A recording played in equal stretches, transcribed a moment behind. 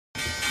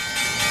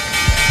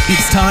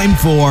It's time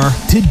for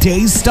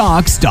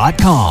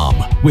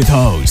todaysstocks.com with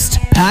host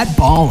Pat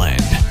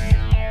Bolland.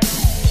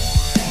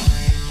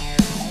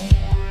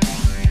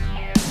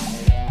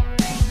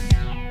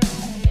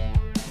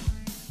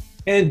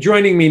 And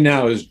joining me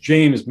now is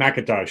James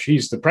McIntosh.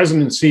 He's the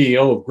president and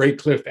CEO of Great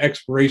Cliff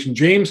Exploration.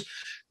 James,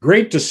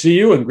 great to see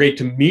you and great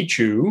to meet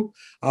you.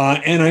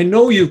 And I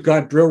know you've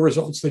got drill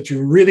results that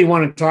you really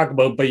want to talk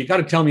about, but you got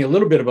to tell me a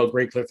little bit about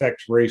Great Cliff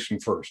Exploration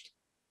first.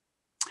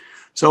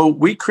 So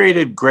we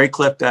created Great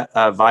Cliff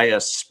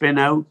via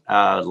spin-out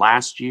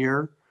last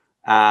year.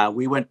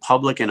 We went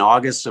public in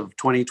August of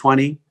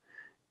 2020,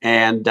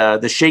 and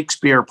the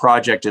Shakespeare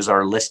project is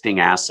our listing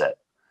asset.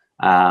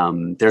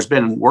 There's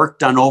been work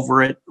done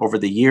over it over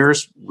the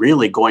years,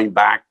 really going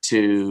back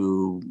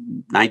to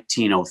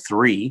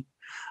 1903,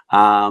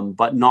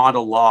 but not a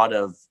lot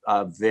of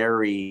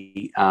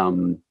very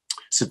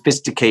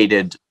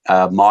sophisticated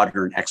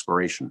modern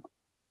exploration.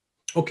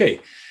 Okay.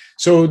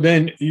 So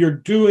then you're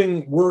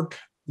doing work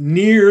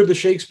near the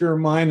Shakespeare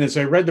mine. As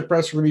I read the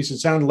press release, it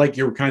sounded like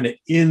you were kind of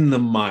in the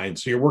mine.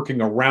 So you're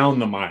working around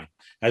the mine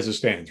as it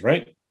stands,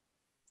 right?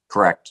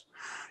 Correct.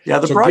 Yeah,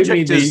 the so project Give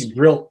me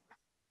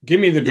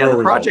the drill.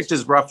 The project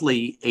is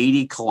roughly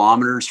 80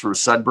 kilometers from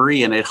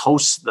Sudbury, and it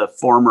hosts the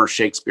former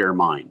Shakespeare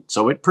mine.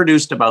 So it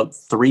produced about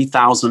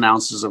 3,000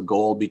 ounces of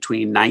gold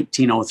between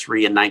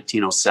 1903 and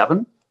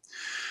 1907.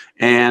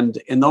 And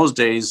in those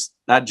days,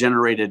 that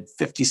generated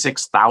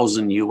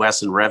 56,000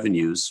 US in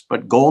revenues,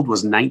 but gold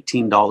was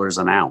 $19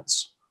 an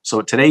ounce. So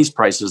at today's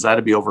prices,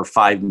 that'd be over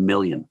 5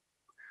 million.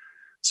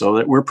 So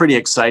that we're pretty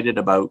excited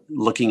about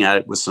looking at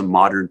it with some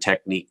modern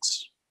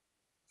techniques.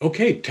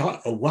 Okay.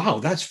 Wow,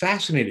 that's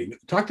fascinating.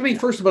 Talk to me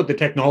first about the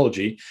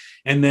technology,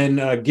 and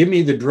then give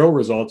me the drill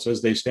results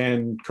as they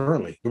stand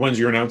currently, the ones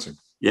you're announcing.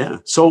 Yeah.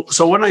 So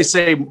when I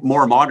say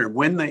more modern,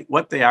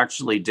 what they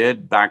actually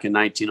did back in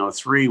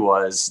 1903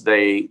 was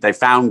they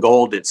found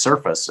gold at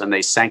surface and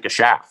they sank a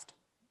shaft.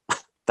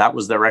 That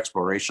was their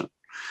exploration.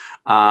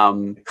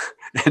 And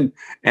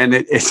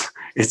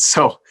it's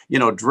so,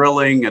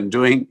 drilling and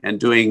doing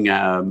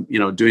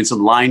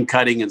some line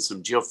cutting and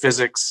some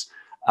geophysics.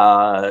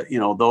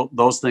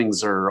 Those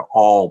things are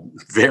all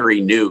very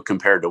new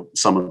compared to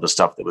some of the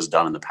stuff that was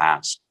done in the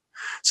past.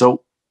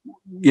 So,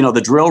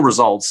 the drill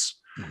results,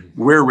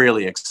 we're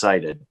really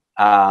excited.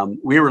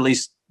 We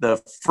released the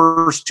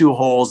first two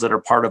holes that are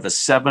part of a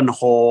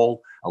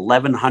 7-hole,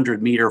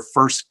 1,100 meter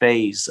first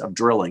phase of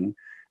drilling.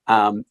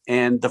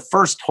 And the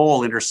first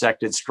hole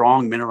intersected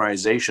strong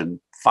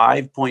mineralization,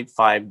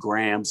 5.5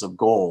 grams of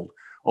gold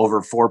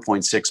over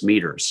 4.6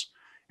 meters.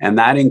 And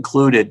that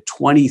included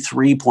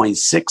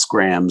 23.6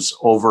 grams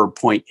over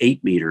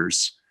 0.8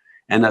 meters.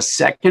 And a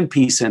second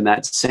piece in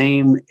that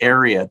same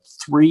area,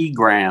 3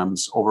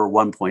 grams over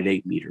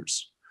 1.8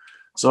 meters.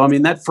 So,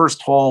 that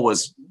first hole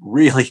was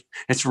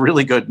it's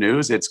really good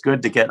news. It's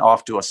good to get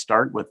off to a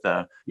start with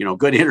a,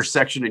 good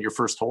intersection in your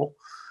first hole.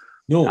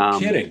 No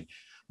kidding.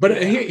 But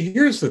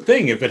here's the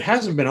thing. If it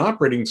hasn't been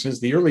operating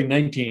since the early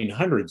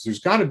 1900s,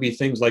 there's got to be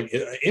things like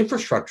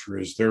infrastructure.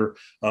 Is there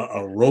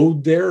a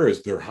road there?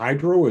 Is there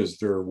hydro? Is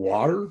there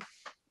water?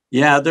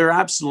 Yeah, there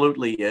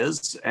absolutely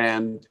is.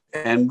 And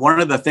one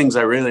of the things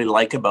I really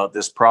like about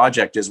this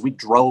project is we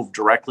drove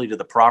directly to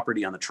the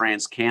property on the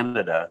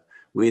Trans-Canada.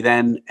 We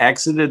then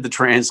exited the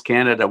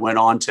Trans-Canada, went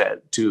on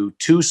to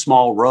 2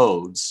 small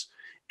roads,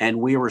 and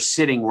we were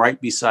sitting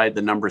right beside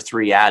the number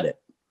 3 adit,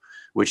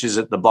 which is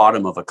at the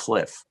bottom of a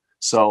cliff.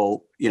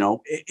 So,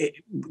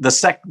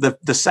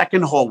 the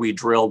second hole we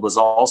drilled was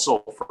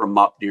also from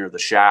up near the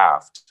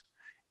shaft.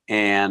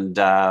 And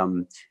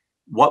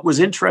what was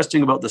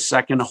interesting about the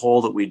second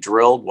hole that we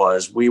drilled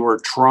was we were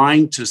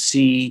trying to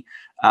see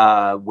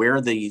where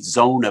the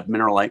zone of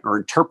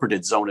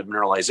interpreted zone of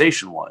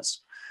mineralization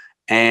was.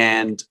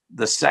 And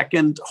the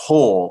second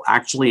hole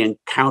actually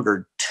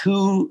encountered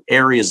 2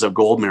 areas of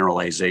gold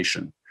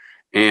mineralization.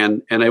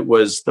 And it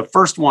was, the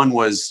first one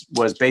was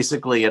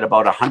basically at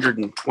about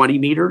 120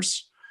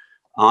 meters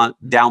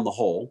down the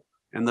hole.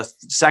 And the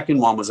second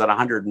one was at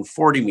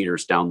 140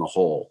 meters down the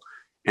hole.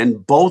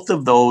 And both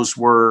of those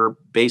were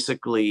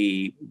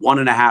basically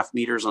 1.5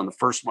 meters on the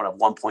first one of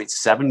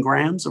 1.7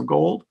 grams of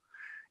gold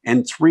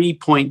and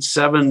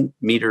 3.7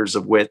 meters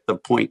of width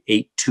of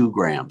 0.82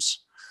 grams.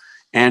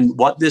 And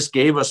what this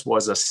gave us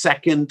was a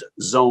second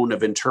zone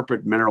of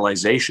interpreted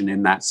mineralization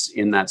in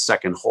that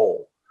second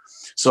hole.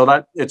 So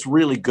that it's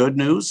really good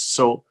news.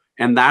 So,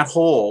 and that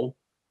hole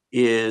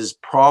is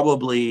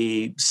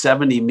probably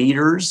 70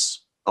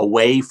 meters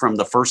away from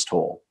the first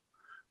hole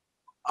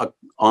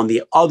on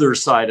the other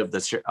side of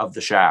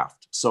the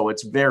shaft. So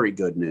it's very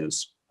good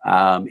news.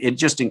 It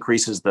just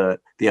increases the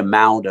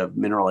amount of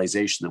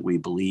mineralization that we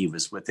believe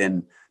is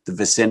within the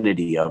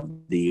vicinity of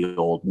the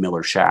old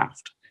Miller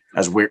Shaft,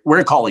 as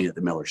we're calling it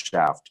the Miller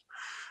Shaft.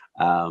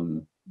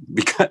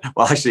 Because,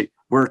 well, actually,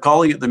 we're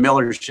calling it the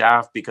Miller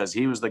Shaft because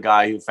he was the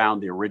guy who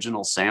found the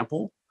original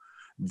sample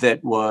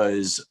that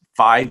was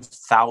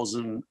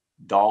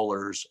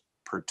 $5,000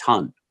 per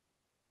ton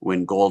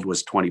when gold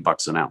was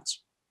 $20 an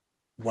ounce.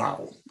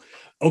 Wow.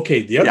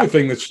 Okay, the other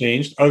thing that's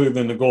changed, other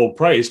than the gold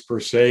price per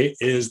se,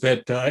 is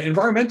that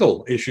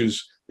environmental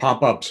issues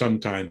pop up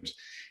sometimes.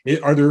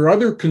 Are there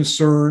other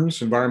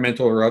concerns,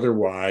 environmental or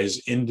otherwise,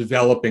 in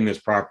developing this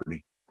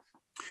property?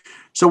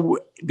 So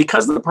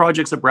because the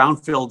project's a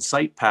brownfield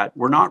site, Pat,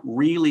 we're not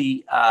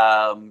really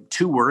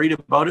too worried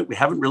about it. We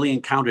haven't really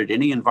encountered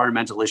any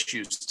environmental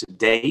issues to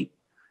date,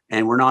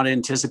 and we're not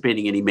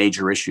anticipating any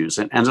major issues.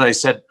 And as I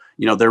said,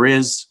 there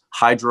is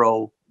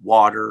hydro,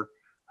 water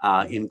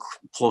in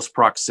close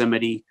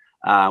proximity.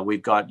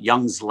 We've got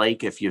Young's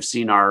Lake. If you've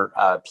seen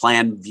our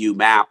plan view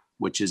map,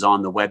 which is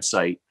on the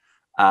website,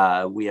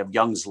 we have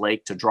Young's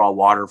Lake to draw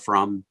water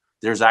from.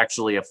 There's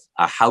actually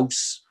a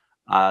house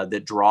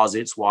that draws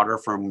its water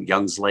from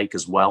Young's Lake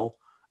as well.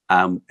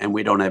 And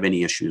we don't have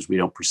any issues. We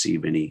don't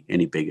perceive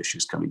any big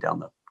issues coming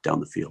down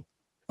the field.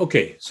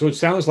 Okay, so it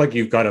sounds like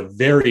you've got a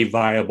very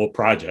viable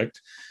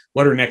project.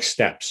 What are next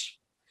steps?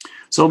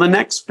 So the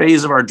next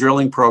phase of our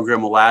drilling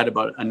program will add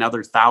about another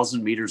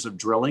 1,000 meters of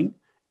drilling.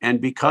 And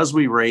because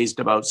we raised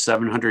about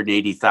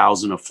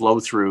 780,000 of flow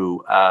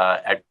through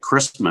at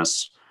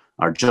Christmas,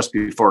 or just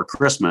before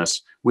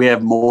Christmas, we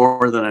have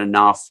more than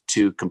enough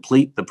to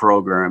complete the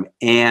program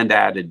and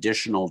add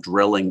additional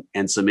drilling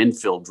and some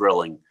infill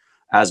drilling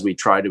as we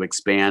try to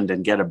expand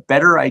and get a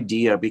better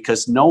idea,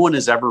 because no one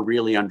has ever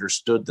really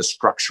understood the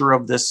structure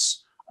of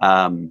this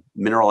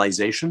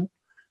mineralization.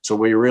 So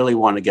we really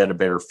want to get a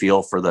better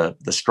feel for the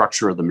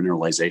structure of the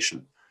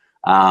mineralization.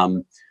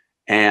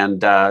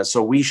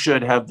 So we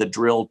should have the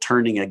drill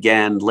turning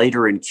again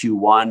later in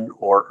Q1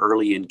 or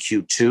early in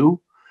Q2.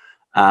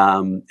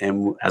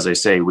 And as I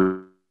say,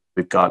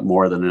 we've got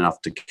more than enough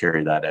to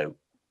carry that out.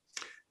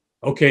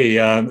 Okay,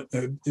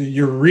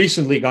 you're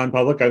recently gone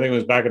public. I think it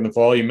was back in the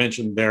fall. You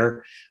mentioned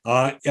there.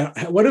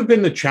 What have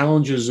been the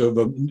challenges of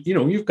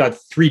you've got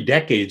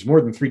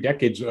more than 3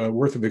 decades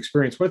worth of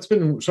experience. What's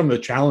been some of the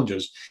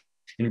challenges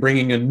in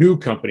bringing a new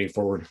company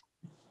forward?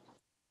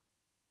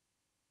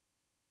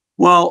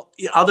 Well,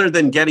 other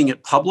than getting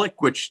it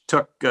public, which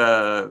took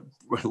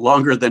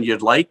longer than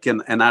you'd like,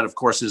 and that, of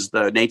course, is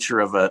the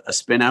nature of a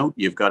spin out.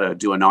 You've got to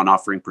do a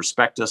non-offering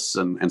prospectus,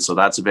 and so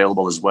that's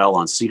available as well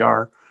on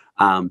SEDAR.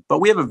 But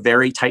we have a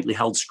very tightly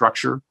held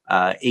structure,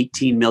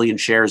 18 million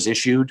shares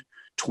issued,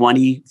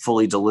 20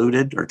 fully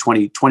diluted, or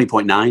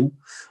 20.9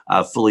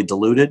 fully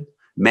diluted.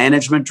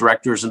 Management,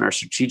 directors, and our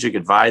strategic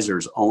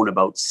advisors own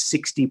about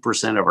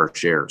 60% of our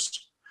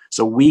shares.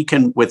 So we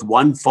can, with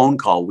one phone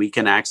call, we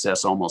can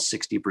access almost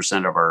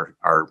 60% of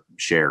our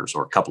shares,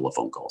 or a couple of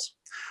phone calls.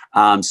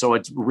 So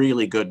it's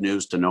really good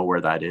news to know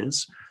where that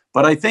is.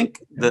 But I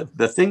think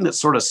the thing that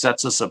sort of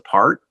sets us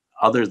apart,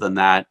 other than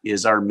that,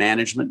 is our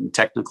management and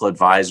technical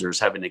advisors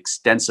have an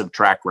extensive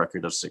track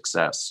record of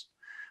success.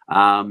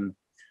 I'm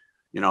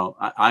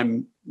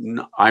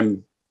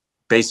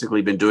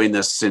basically been doing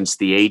this since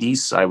the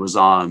 80s. I was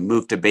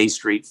moved to Bay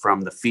Street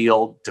from the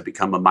field to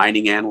become a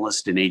mining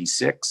analyst in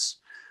 86.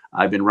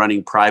 I've been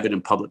running private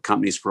and public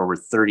companies for over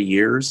 30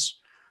 years.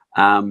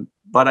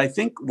 But I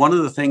think one of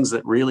the things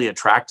that really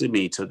attracted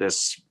me to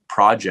this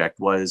project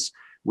was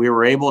we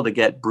were able to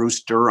get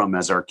Bruce Durham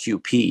as our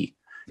QP.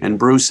 And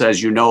Bruce,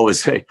 as you know,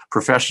 is a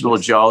professional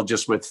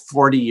geologist with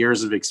 40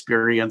 years of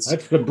experience.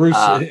 That's the Bruce,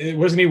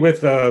 wasn't he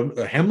with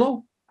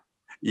Hemlo?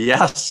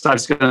 Yes, I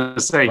was going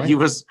to say, right. He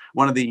was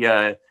one of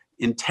the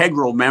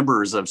integral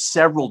members of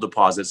several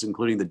deposits,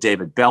 including the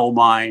David Bell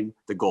mine,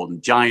 the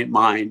Golden Giant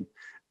mine.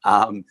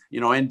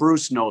 And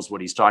Bruce knows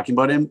what he's talking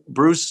about. And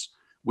Bruce,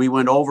 we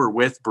went over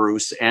with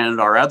Bruce and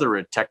our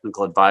other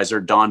technical advisor,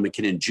 Don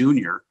McKinnon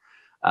Jr.,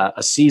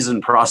 a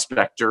seasoned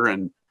prospector,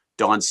 and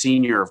Don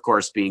Sr., of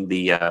course, being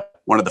the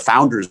one of the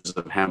founders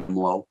of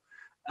Hemlo.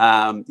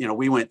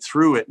 We went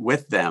through it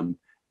with them,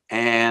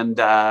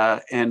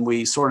 and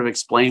we sort of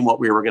explained what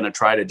we were going to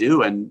try to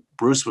do. And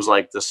Bruce was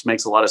like, "This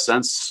makes a lot of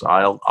sense.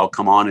 I'll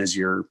come on as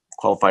your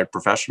qualified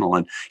professional."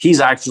 And he's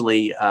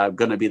actually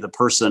going to be the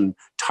person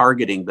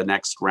targeting the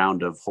next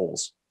round of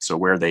holes. So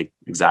where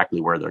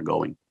they're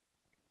going.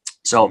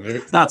 So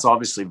that's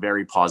obviously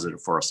very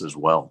positive for us as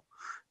well.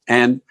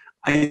 And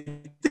I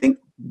think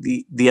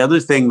the other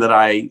thing that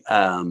I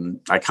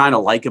kind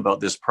of like about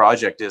this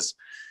project is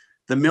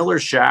the Miller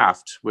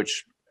Shaft,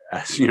 which,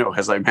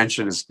 as I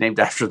mentioned, is named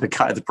after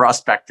the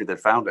prospector that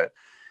found it.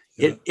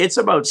 Yeah. It's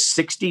about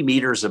 60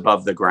 meters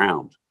above the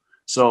ground.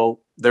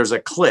 So there's a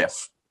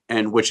cliff,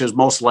 and which is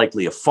most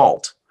likely a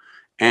fault.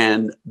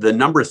 And the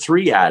number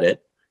 3 at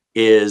it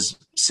is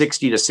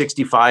 60 to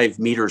 65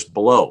 meters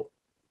below.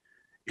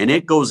 And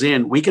it goes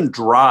in, we can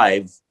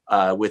drive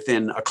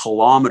within a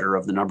kilometer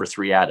of the number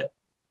 3 at it.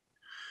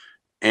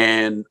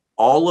 And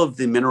all of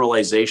the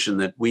mineralization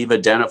that we've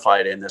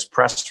identified in this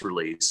press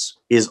release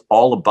is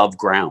all above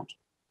ground.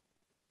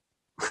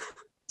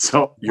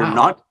 So you're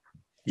not,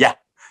 yeah.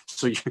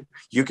 So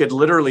you could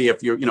literally,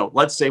 if you're,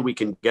 let's say we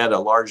can get a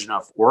large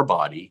enough ore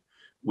body,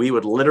 we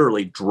would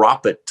literally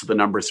drop it to the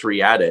number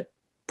 3 at it,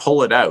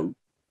 pull it out,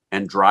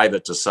 and drive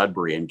it to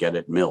Sudbury and get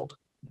it milled.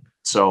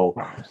 So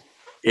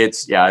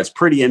it's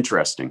pretty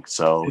interesting.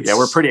 So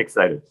we're pretty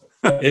excited.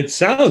 It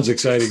sounds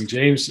exciting,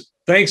 James.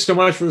 Thanks so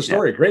much for the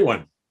story. Yeah. Great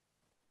one.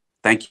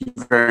 Thank you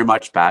very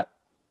much, Pat.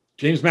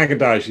 James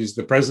McIntosh, he's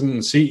the president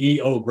and CEO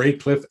of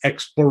Great Cliff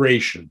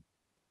Exploration.